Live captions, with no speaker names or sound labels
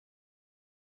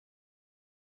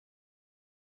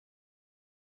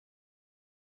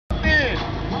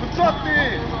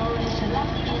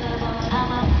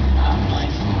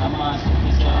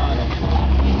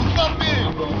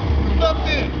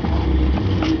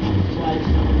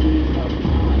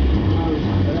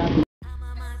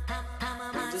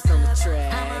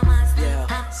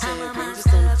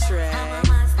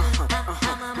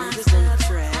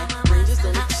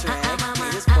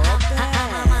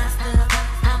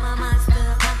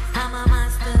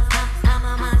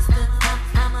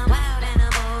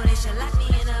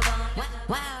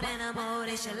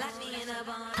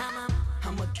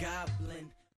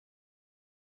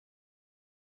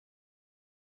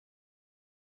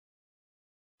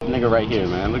Nigga right here,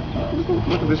 man. Look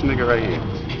at this nigga right here.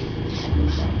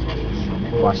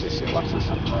 Watch this shit. Watch this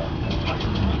shit.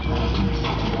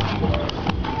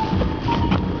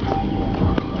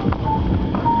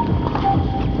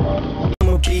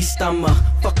 I'm a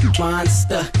fucking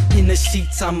monster. In the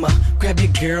sheets, I'ma grab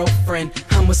your girlfriend.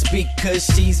 I'ma speak cause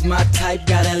she's my type.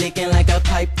 Got her licking like a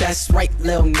pipe, that's right,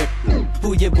 lil' nigga.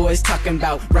 Who your boys talking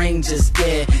about? Rangers,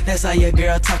 yeah. That's how your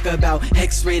girl talk about.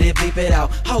 X-rated, bleep it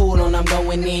out. Hold on, I'm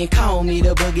going in. Call me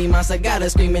the boogie monster. Got her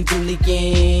screaming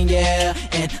Julian, yeah.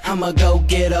 And I'ma go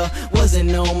get her.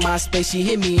 Wasn't on MySpace, she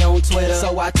hit me on Twitter.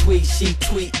 So I tweet, she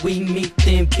tweet. We meet,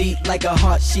 then beat like a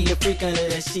heart. She a freak under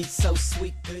the sheets, so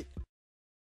sweet, good.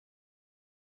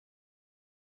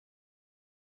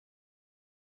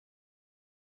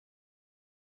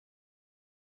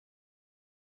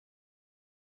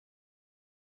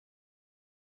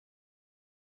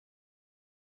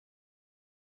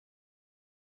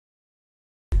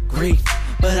 Grief,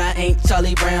 but I ain't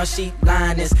Charlie Brown, she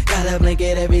blindness. Gotta blink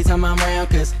it every time I'm around,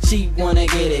 cause she wanna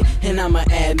get it, and I'ma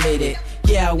admit it.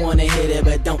 Yeah, I wanna hit it,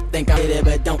 but don't think I'm hit it,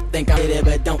 but don't think I'm hit it,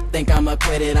 but don't think I'ma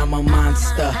quit it, I'm a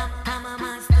monster. I'm a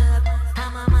monster,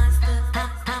 I'm a monster,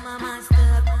 I'm a monster,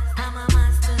 I'm a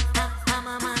monster, I'm a monster, I'm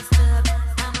a monster,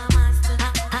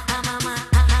 I'm a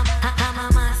monster, I'm a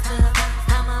monster,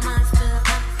 I'm a monster,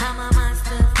 I'm a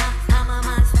monster, I'm a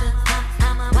monster,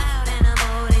 I'm a wild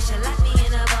animal, they should lock me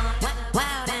in a bone.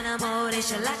 Wild animal, they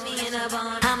should lock me in a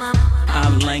bone.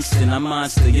 I'm Langston, I'm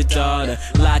monster, your daughter,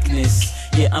 Loch Ness.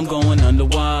 Yeah, I'm going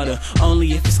underwater,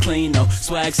 only if it's clean, though.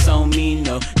 Swag so mean,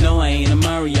 though. No, I ain't a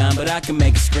Marion, but I can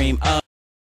make it scream up.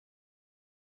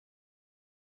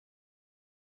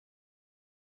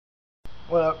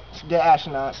 What up? It's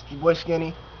DeadAstronauts. Your boy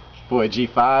Skinny. Boy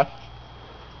G5.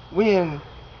 We in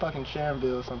fucking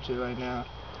Sharonville or some shit right now.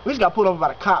 We just got pulled over by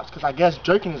the cops because I guess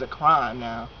jerking is a crime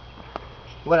now.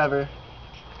 Whatever.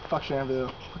 Fuck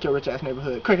Sharonville. Fuck your rich ass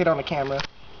neighborhood. Cricket on the camera.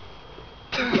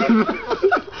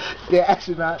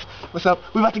 DeadAstronauts. What's up?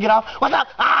 We about to get off. What's up?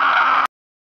 Ah!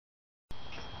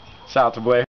 Shout out to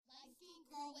boy.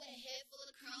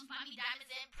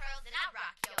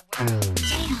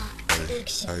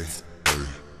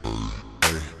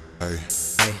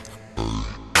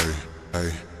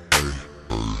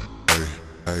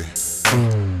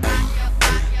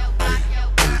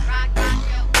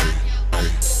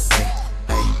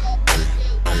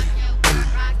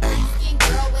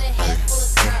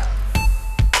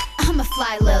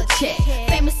 Fly little chick,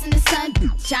 famous in the sun,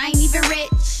 I ain't even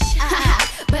rich,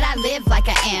 but I live like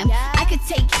I am. I could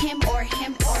take him or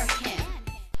him or him.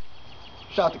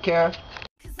 Shout out to Kara.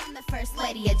 Cause I'm the first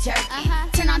lady of Jerkin.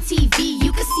 Turn on TV,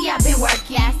 you can see I've been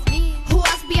working. Who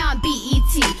else be on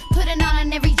BET? Putting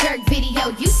on every jerk video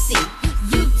you see.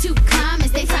 YouTube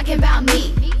comments, they talking about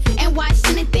me. And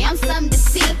watching it, they I'm something to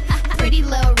see. Pretty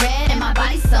little red and my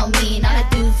body so mean. All the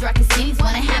dudes rockin' skinnies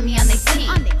wanna have me on their team.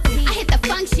 I hit the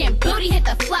function, booty hit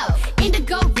the flow.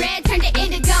 Indigo red, turn to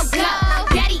indigo go.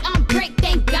 Daddy on break,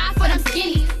 thank God for them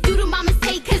skinnies. Doodle mamas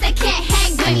hate cause they can't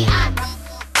hang with me. I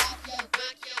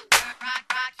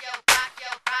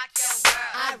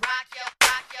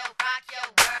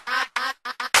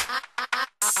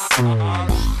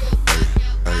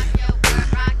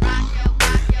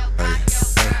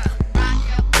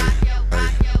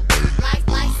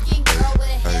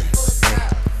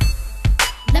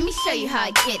show you how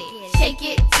I get it. Shake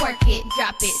it, twerk it,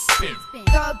 drop it, spin.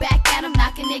 Throw it back at him,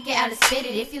 knock a nigga out and spit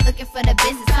it. If you're looking for the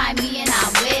business, find me and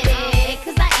I'm with it.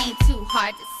 Cause I ain't too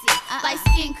hard to see. Light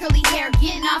skin, curly hair,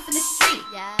 getting off in the street.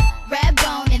 Red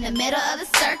bone in the middle of the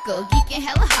circle. Geeking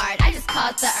hella hard, I just call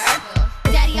it the Urkel.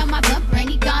 Daddy on my bumper and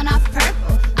he gone off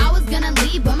purple. I was gonna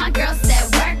leave, but my girl said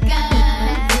work.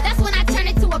 That's when I turn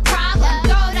it to a problem.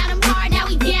 Throw it at him hard, now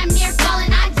he damn near falling.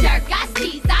 I jerk, I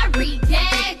seize, I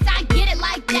reject. I get it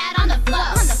like that on the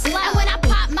floor. And when I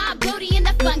pop my booty in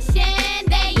the function,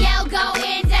 they yell go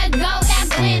indigo.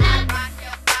 That's when I rock yo,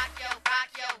 rock yo,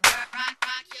 rock yo, rock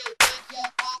yo,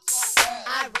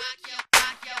 I rock yo,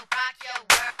 rock yo, rock yo,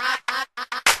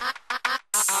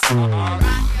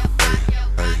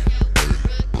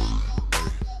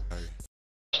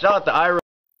 Shout out to Ira.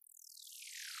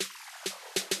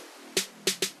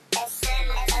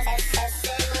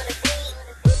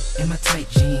 In my tight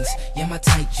jeans, yeah, my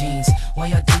tight jeans. Why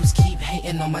y'all dudes keep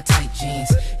hating on my tight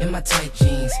jeans? In my tight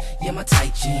jeans, yeah, my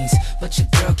tight jeans. But your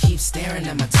girl keeps staring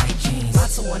at my tight jeans.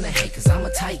 Lots of wanna hate cause I'm a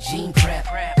tight jean prep.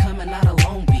 Coming out of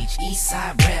Long Beach, east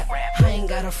side rap. I ain't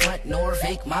got a nor front nor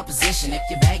fake my position. If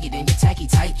you're baggy, then you're tacky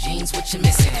tight jeans, what you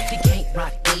missing? You can't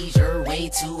rock these, you're way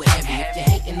too heavy. If you're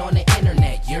hating on the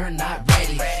internet, you're not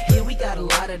ready. Here we got a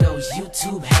lot of those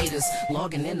YouTube haters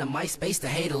logging into MySpace to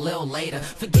hate a little later.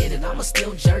 Forget it, I'ma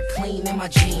still jerk clean in my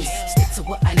jeans. Stick to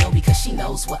what I know because she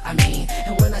knows what I mean.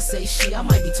 And when I say she, I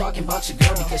might be talking about your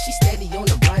girl, because she's steady on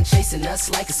the run chasing us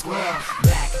like a squirrel.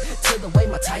 Back to the way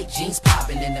my tight jeans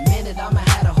popping. In a minute I'ma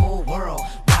have the whole world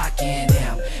rocking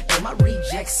them. And my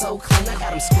rejects so clean, I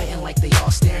got them squinting like they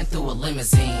all staring through a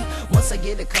limousine. Once I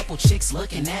get a couple chicks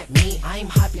looking at me, I'm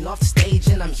hopping off the stage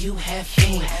and I'm Hugh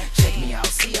Heffian. Check me out,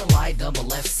 CLI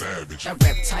double F Savage. I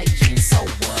rep tight jeans, so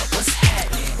what? What's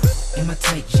happening? In my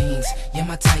tight jeans, yeah,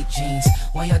 my tight jeans.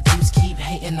 Why y'all dudes keep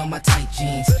hating on my tight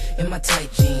jeans? In my tight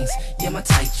jeans, yeah, my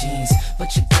tight jeans.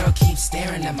 But your girl keeps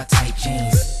staring at my tight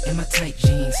jeans. In my tight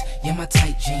jeans, yeah, my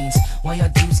tight jeans. Why y'all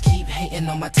dudes keep hating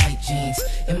on my tight jeans?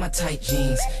 In my tight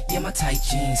jeans, yeah, my tight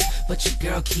jeans. But your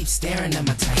girl keeps staring at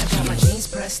my tight jeans. I got my jeans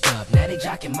pressed up, now they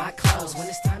jocking my clothes. When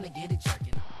it's time to get it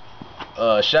jerking.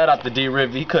 Shout out to D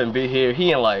Rivy. He couldn't be here.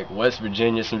 He in like West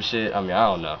Virginia, some shit. I mean, I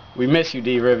don't know. We miss you,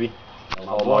 D Rivy.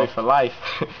 My boy for life.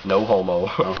 No homo.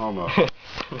 No homo.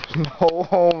 No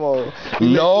homo.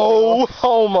 No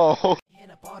homo.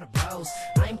 All the bros,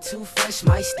 I'm too fresh,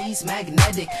 my steez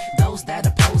magnetic. Those that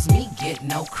oppose me get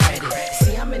no credit.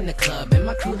 See, I'm in the club and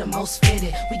my crew the most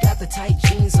fitted. We got the tight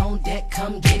jeans on deck,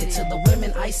 come get it. To the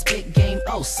women I spit game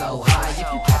oh so high. If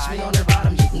you catch me on the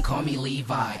bottom, you can call me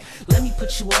Levi. Let me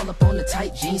put you all up on the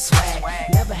tight jeans swag.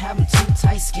 Never have them too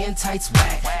tight, skin tights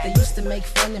whack. They used to make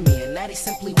fun of me and now they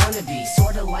simply wanna be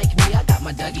sorta like me. I got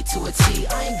my Dougie to a T.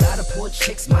 I ain't gotta pull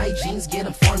chicks, my jeans get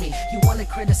them for me. You wanna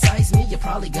criticize me, you're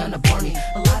probably gonna bore me.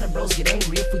 A lot of bros get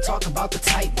angry if we talk about the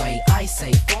tight way. I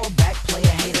say fall back, play a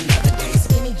hate another day.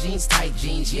 Skinny jeans, tight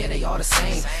jeans, yeah, they all the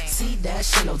same.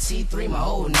 C-N-O-T3, my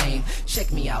old name.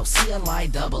 Check me out, CLI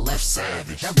double F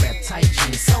Savage. I rep tight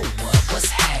jeans, so what? What's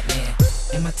happening?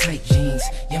 In my tight jeans,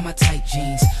 yeah, my tight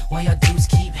jeans. Why y'all dudes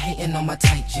keep hating on my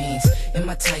tight jeans? In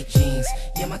my tight jeans,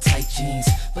 yeah, my tight jeans.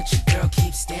 But your girl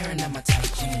keeps staring at my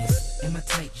tight jeans. In my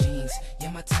tight jeans,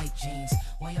 yeah, my tight jeans.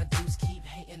 Why y'all dudes keep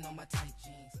hating on my tight jeans?